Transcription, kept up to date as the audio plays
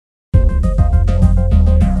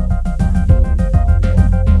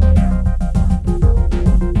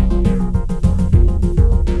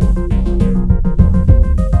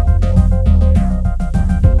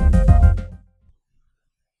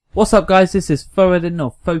What's up guys, this is Foedin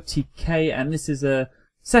or FoTK and this is a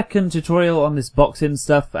second tutorial on this boxing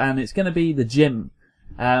stuff and it's going to be the gym.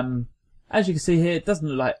 As you can see here, it doesn't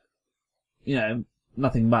look like,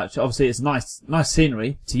 nothing much. Obviously it's nice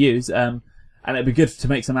scenery to use and it'd be good to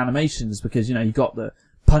make some animations because, you've got the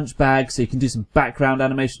punch bag so you can do some background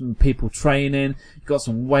animation, people training, you've got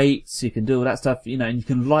some weights, you can do all that stuff, and you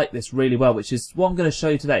can light this really well, which is what I'm going to show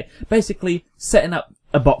you today. Basically, setting up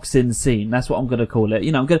a boxing scene. That's what I'm going to call it.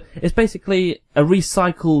 It's basically a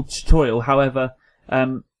recycled tutorial. However,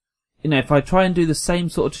 if I try and do the same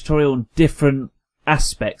sort of tutorial on different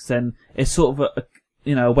aspects, then it's sort of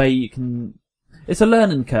a way you can. It's a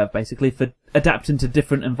learning curve basically for adapting to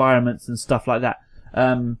different environments and stuff like that.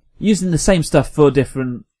 Using the same stuff for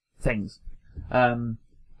different things. I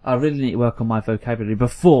really need to work on my vocabulary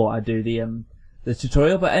before I do the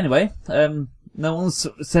tutorial. But anyway, no one's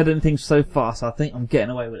said anything so far, so I think I'm getting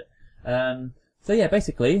away with it. So yeah,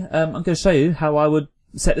 basically, I'm going to show you how I would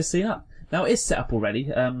set this scene up. Now, it is set up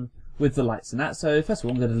already, with the lights and that, so first of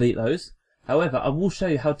all, I'm going to delete those. However, I will show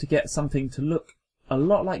you how to get something to look a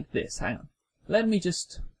lot like this. Hang on. Let me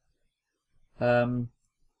just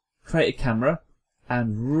create a camera,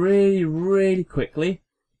 and really quickly,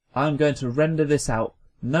 I'm going to render this out.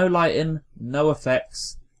 No lighting, no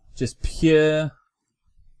effects, just pure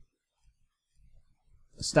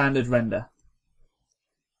standard render.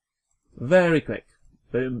 Very quick.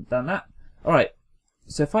 Boom, done that. Alright,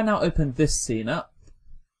 so if I now open this scene up,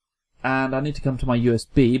 and I need to come to my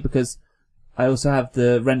USB because I also have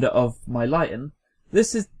the render of my lighting.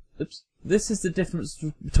 This is the difference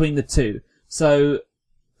between the two. So,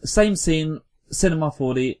 same scene, Cinema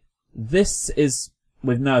 4D. This is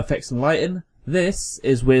with no effects and lighting. This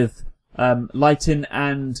is with lighting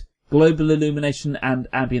and global illumination and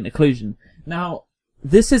ambient occlusion. Now,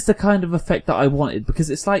 this is the kind of effect that I wanted because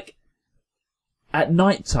it's like at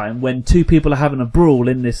night time when two people are having a brawl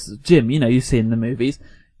in this gym, you see in the movies,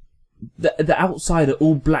 the outside are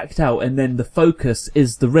all blacked out and then the focus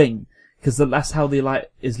is the ring because that's how the light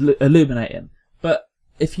is illuminating. But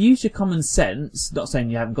if you use your common sense, not saying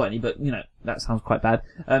you haven't got any, but that sounds quite bad,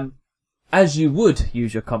 as you would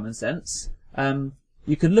use your common sense,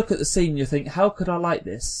 you can look at the scene and you think, how could I light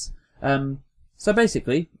this? So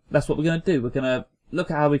basically, that's what we're going to do. We're going to look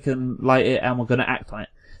at how we can light it and we're going to act on it.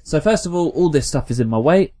 So first of all this stuff is in my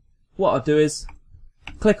way. What I'll do is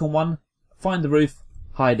click on one, find the roof,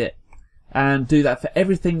 hide it. And do that for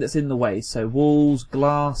everything that's in the way. So walls,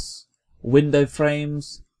 glass, window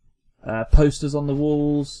frames, posters on the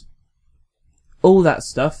walls, all that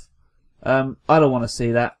stuff. I don't want to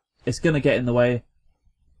see that. It's going to get in the way.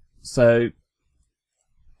 So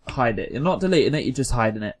hide it. You're not deleting it, you're just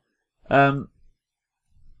hiding it.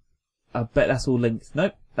 I bet that's all linked.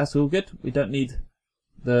 Nope, that's all good. We don't need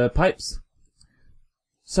the pipes.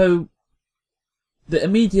 So, the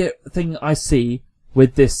immediate thing I see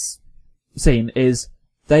with this scene is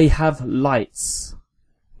they have lights,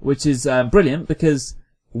 which is brilliant because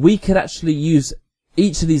we could actually use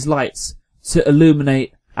each of these lights to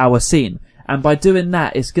illuminate our scene. And by doing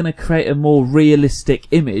that, it's going to create a more realistic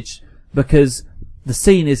image because the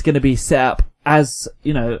scene is going to be set up as,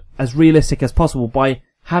 as realistic as possible by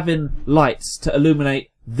having lights to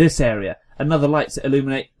illuminate this area, another light to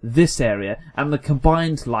illuminate this area, and the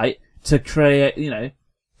combined light to create,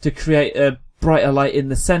 a brighter light in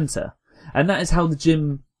the center. And that is how the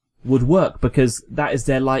gym would work because that is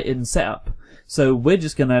their lighting setup. So we're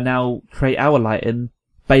just going to now create our lighting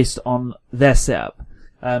based on their setup.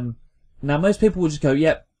 Now most people will just go,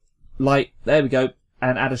 yep, light, there we go,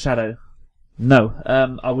 and add a shadow. No,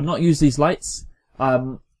 I would not use these lights.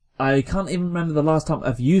 I can't even remember the last time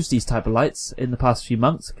I've used these type of lights in the past few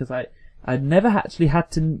months because I never actually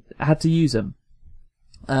had to use them.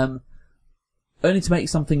 Only to make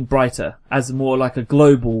something brighter as more like a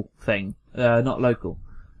global thing, not local.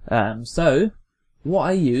 So what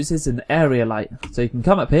I use is an area light. So you can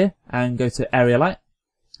come up here and go to area light,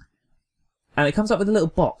 and it comes up with a little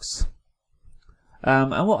box.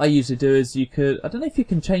 And what I usually do is I don't know if you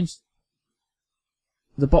can change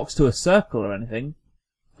the box to a circle or anything.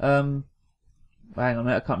 Hang on a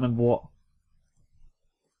minute, I can't remember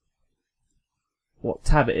what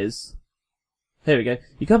tab it is. Here we go.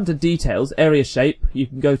 You come to details, area shape. You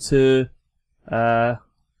can go to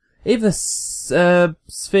either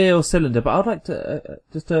sphere or cylinder, but I'd like to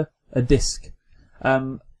just a disc.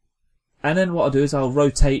 And then what I'll do is I'll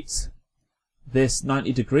rotate this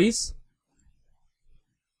 90 degrees.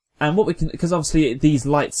 And what we can, because obviously these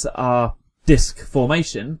lights are disc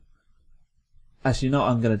formation. Actually, not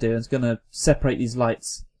what I'm going to do. I'm going to separate these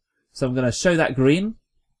lights. So I'm going to show that green,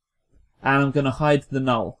 and I'm going to hide the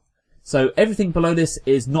null. So everything below this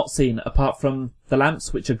is not seen apart from the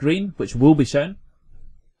lamps, which are green, which will be shown.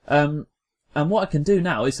 And what I can do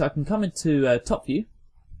now is I can come into top view,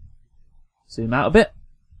 zoom out a bit,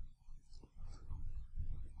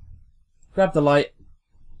 grab the light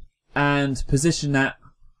and position that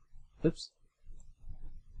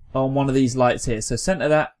on one of these lights here. So center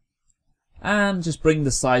that and just bring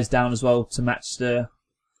the size down as well to match the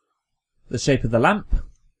shape of the lamp.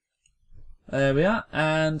 There we are.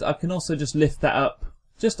 And I can also just lift that up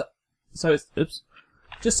just so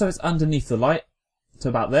it's underneath the light to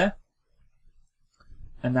about there.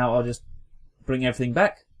 And now I'll just bring everything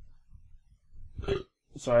back.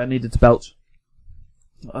 Sorry, I needed to belch.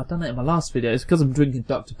 I've done it in my last video. It's because I'm drinking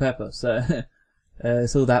Dr. Pepper, so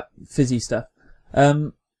it's all that fizzy stuff.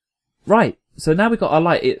 Right, so now we've got our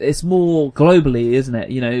light. It's more globally, isn't it?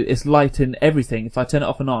 You know, it's light in everything. If I turn it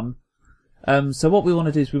off and on. So what we want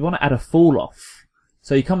to do is we want to add a fall off.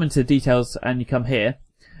 So you come into details and you come here.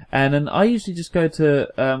 And then I usually just go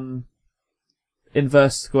to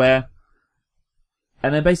inverse square.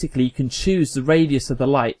 And then basically you can choose the radius of the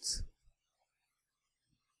light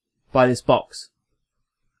by this box.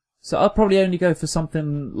 So I'll probably only go for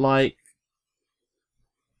something like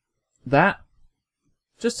that.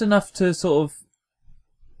 Just enough to sort of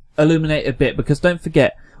illuminate a bit, because don't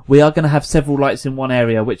forget, we are going to have several lights in one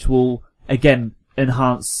area, which will, again,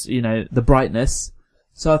 enhance, you know, the brightness.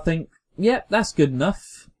 So I think, yeah, that's good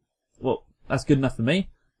enough. Well, that's good enough for me.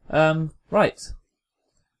 Right.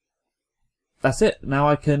 That's it. Now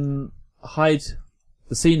I can hide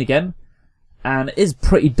the scene again. And it is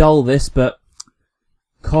pretty dull, this, but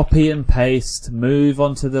copy and paste, move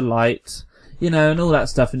onto the light, you know, and all that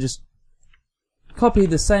stuff, and just copy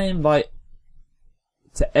the same light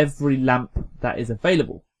to every lamp that is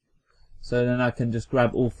available. So then I can just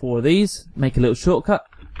grab all four of these, make a little shortcut,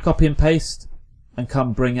 copy and paste, and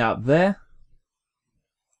come bring it up there.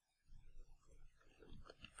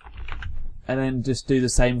 And then just do the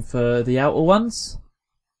same for the outer ones.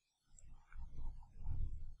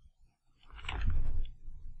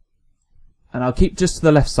 And I'll keep just to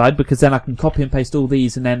the left side, because then I can copy and paste all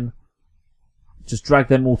these and then just drag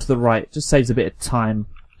them all to the right. It just saves a bit of time.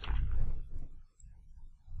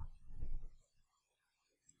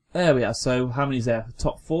 There we are. So how many is there?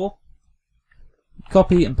 Top 4.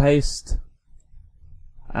 Copy and paste.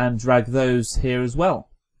 And drag those here as well.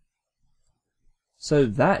 So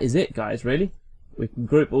that is it, guys, really. We can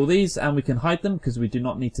group all these and we can hide them because we do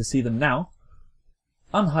not need to see them now.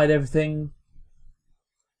 Unhide everything.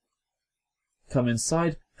 Come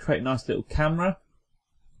inside. Create a nice little camera.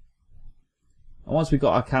 And once we've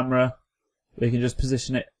got our camera, we can just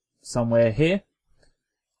position it somewhere here.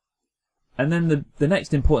 And then the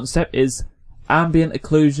next important step is ambient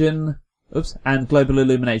occlusion and global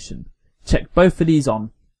illumination. Check both of these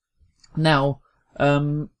on. Now,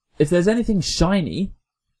 if there's anything shiny,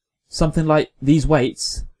 something like these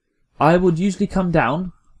weights, I would usually come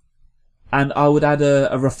down and I would add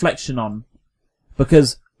a reflection on,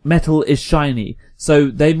 because metal is shiny. So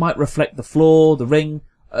they might reflect the floor, the ring,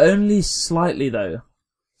 only slightly though.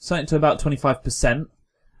 Something to about 25%.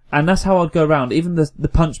 And that's how I'd go around. Even the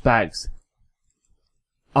punch bags.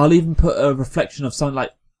 I'll even put a reflection of something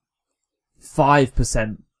like 5.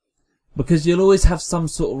 Because you'll always have some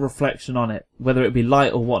sort of reflection on it, whether it be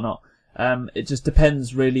light or whatnot. It just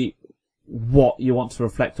depends really what you want to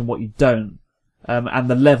reflect and what you don't. And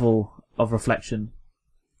the level of reflection.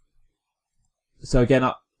 So again,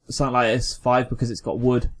 something like this, 5 because it's got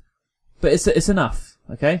wood. But it's enough.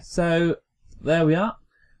 Okay, so there we are.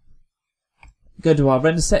 Go to our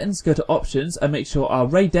render settings, go to options, and make sure our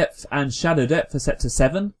ray depth and shadow depth are set to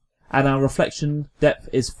 7. And our reflection depth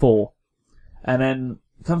is 4. And then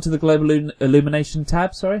come to the global illumination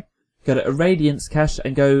tab, go to irradiance cache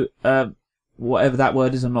and go, whatever that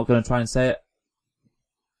word is, I'm not going to try and say it.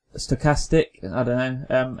 Stochastic, I don't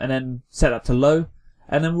know, and then set that to low,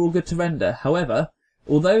 and then we're all good to render. However,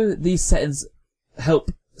 although these settings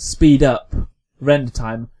help speed up render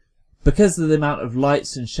time, because of the amount of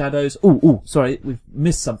lights and shadows, sorry, we've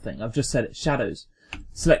missed something, I've just said it, shadows.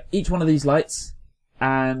 Select each one of these lights,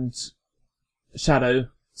 and shadow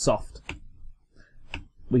soft.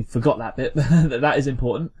 We forgot that bit, that is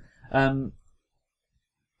important. And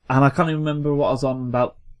I can't even remember what I was on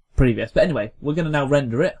about previous. But anyway, we're going to now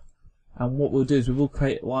render it. And what we'll do is we will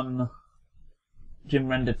create one Gym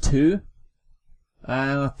Render 2.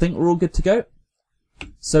 And I think we're all good to go.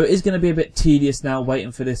 So it is going to be a bit tedious now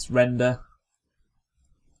waiting for this render.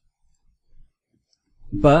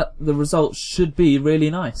 But the results should be really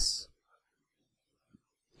nice.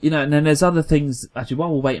 You know, and then there's other things, actually,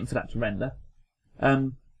 while we're waiting for that to render.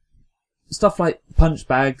 stuff like punch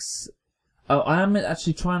bags, I am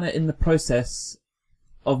actually trying to, in the process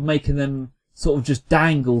of making them sort of just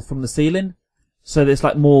dangle from the ceiling, so that it's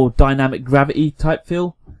like more dynamic gravity type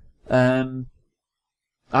feel.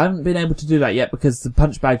 I haven't been able to do that yet because the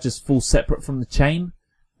punch bag just falls separate from the chain.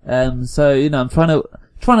 So I'm trying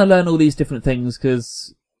to learn all these different things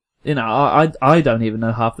because I don't even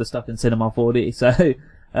know half the stuff in Cinema 4D. So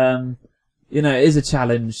it is a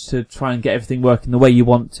challenge to try and get everything working the way you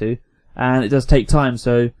want to, and it does take time.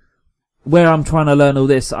 So where I'm trying to learn all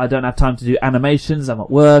this, I don't have time to do animations. I'm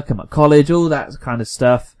at work, I'm at college, all that kind of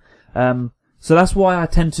stuff. So that's why I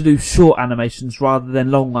tend to do short animations rather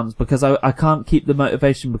than long ones, because I can't keep the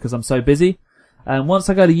motivation because I'm so busy. And once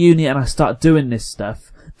I go to uni and I start doing this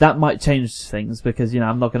stuff, that might change things because,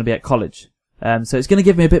 I'm not going to be at college. So it's going to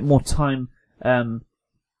give me a bit more time,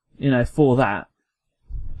 for that.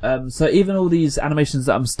 So even all these animations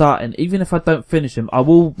that I'm starting, even if I don't finish them, I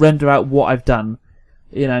will render out what I've done,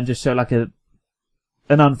 and just show like an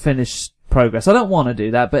unfinished progress. I don't want to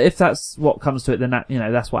do that, but if that's what comes to it, then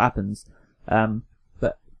that's what happens.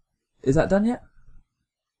 But is that done yet?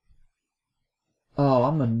 Oh,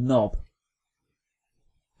 I'm a knob.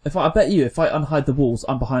 I bet you, if I unhide the walls,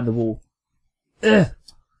 I'm behind the wall. Ugh.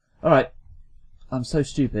 Alright. I'm so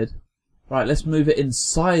stupid. Right, let's move it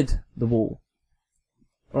inside the wall.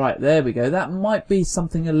 Alright, there we go. That might be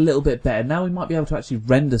something a little bit better. Now we might be able to actually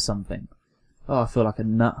render something. Oh, I feel like a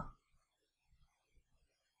nut.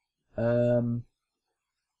 There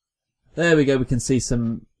we go. We can see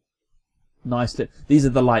some nice... These are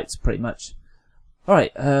the lights, pretty much.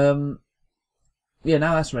 Alright, yeah,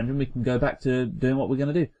 now that's rendering, we can go back to doing what we're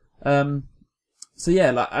going to do. So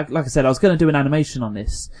yeah, like I said, I was going to do an animation on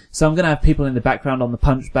this. So I'm going to have people in the background on the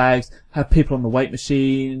punch bags, have people on the weight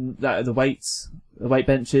machine, the weight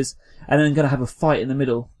benches, and then I'm going to have a fight in the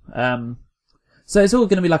middle. So it's all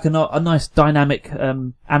going to be like a nice dynamic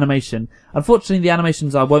animation. Unfortunately, the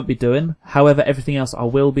animations I won't be doing. However, everything else I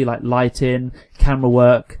will be, like lighting, camera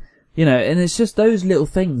work, and it's just those little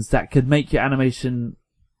things that could make your animation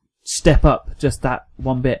step up just that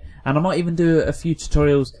one bit. And I might even do a few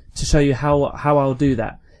tutorials to show you how I'll do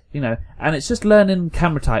that, and it's just learning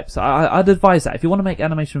camera types. I'd advise that if you want to make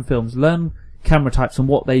animation films, learn camera types and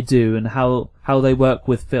what they do and how they work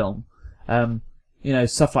with film.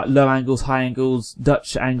 Stuff like low angles, high angles,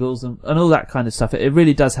 Dutch angles, and all that kind of stuff. It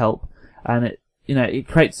really does help, and it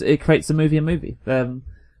creates a movie.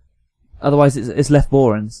 Otherwise it's left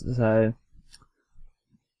boring. So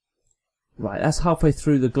right, that's halfway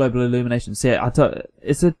through the global illumination. See,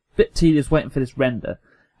 it's a bit tedious waiting for this render.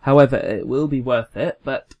 However, it will be worth it.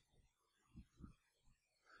 But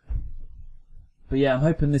yeah, I'm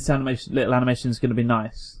hoping this little animation is going to be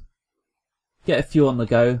nice. Get a few on the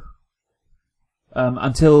go.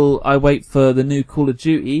 Until I wait for the new Call of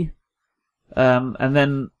Duty, and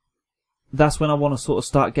then that's when I want to sort of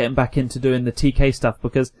start getting back into doing the TK stuff,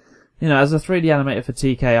 because as a 3D animator for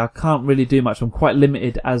TK, I can't really do much. I'm quite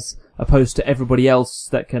limited as opposed to everybody else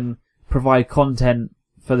that can provide content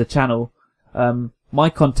for the channel. My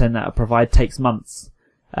content that I provide takes months,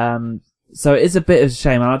 so it is a bit of a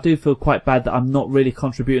shame, and I do feel quite bad that I'm not really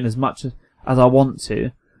contributing as much as I want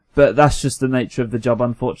to. But that's just the nature of the job,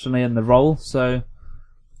 unfortunately, and the role. So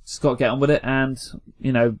just got to get on with it. And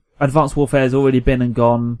Advanced Warfare has already been and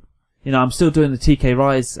gone. I'm still doing the TK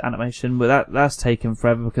Rise animation, but that's taken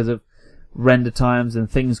forever because of render times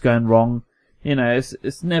and things going wrong.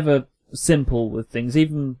 It's never simple with things.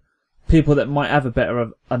 Even people that might have a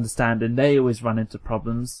better understanding, they always run into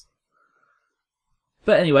problems.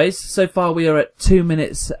 But anyways, so far we are at 2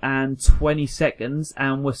 minutes and 20 seconds,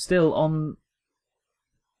 and we're still on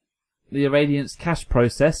the Irradiance cache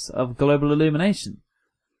process of global illumination.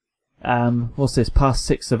 What's this? Past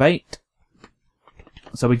 6 of 8.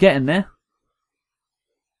 So we're getting there.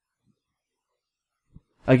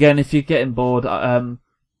 Again, if you're getting bored,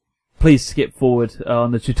 please skip forward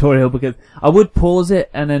on the tutorial, because I would pause it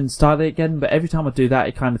and then start it again, but every time I do that,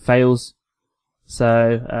 it kind of fails.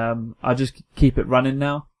 So I just keep it running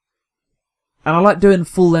now. And I like doing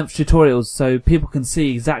full-length tutorials so people can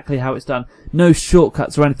see exactly how it's done. No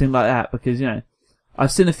shortcuts or anything like that, because,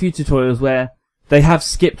 I've seen a few tutorials where they have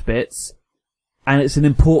skipped bits, and it's an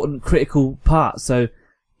important, critical part. So,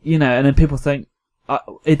 and then people think,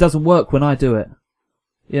 it doesn't work when I do it.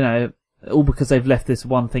 All because they've left this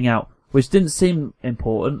one thing out, which didn't seem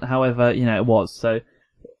important. However, it was. So,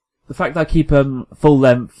 the fact that I keep them full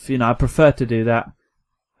length, I prefer to do that.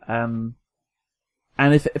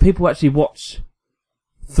 And if people actually watch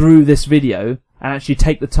through this video and actually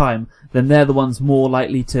take the time, then they're the ones more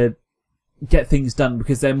likely to get things done,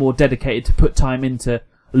 because they're more dedicated to put time into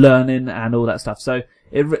learning and all that stuff. So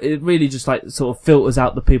it really just like sort of filters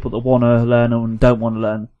out the people that want to learn and don't want to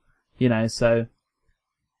learn, you know. So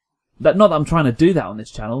not that I'm trying to do that on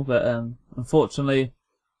this channel, but unfortunately,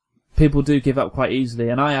 people do give up quite easily,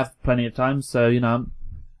 and I have plenty of times. So you know,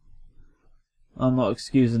 I'm not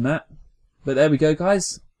excusing that. But there we go,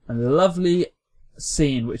 guys. A lovely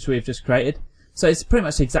scene which we've just created. So it's pretty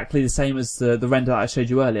much exactly the same as the render that I showed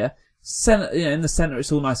you earlier. In the center,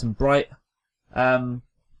 it's all nice and bright. And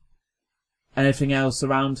everything else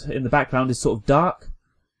around in the background is sort of dark.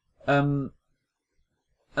 And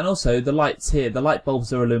also the lights here, the light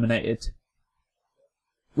bulbs are illuminated,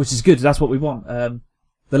 which is good. That's what we want.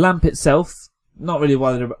 The lamp itself, not really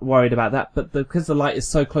worried about that, but because the light is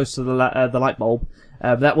so close to the light bulb,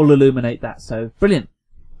 that will illuminate that. So brilliant,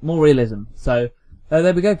 more realism. So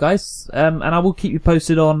there we go, guys. And I will keep you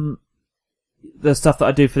posted on the stuff that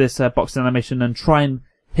I do for this boxing animation and try and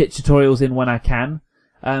hit tutorials in when I can.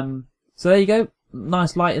 So there you go,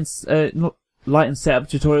 nice light and setup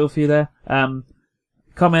tutorial for you there.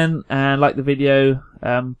 Comment and like the video.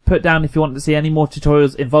 Put down if you want to see any more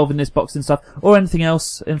tutorials involving this boxing stuff or anything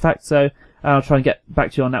else, in fact. So I'll try and get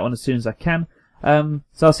back to you on that one as soon as I can.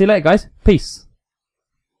 So I'll see you later, guys. Peace.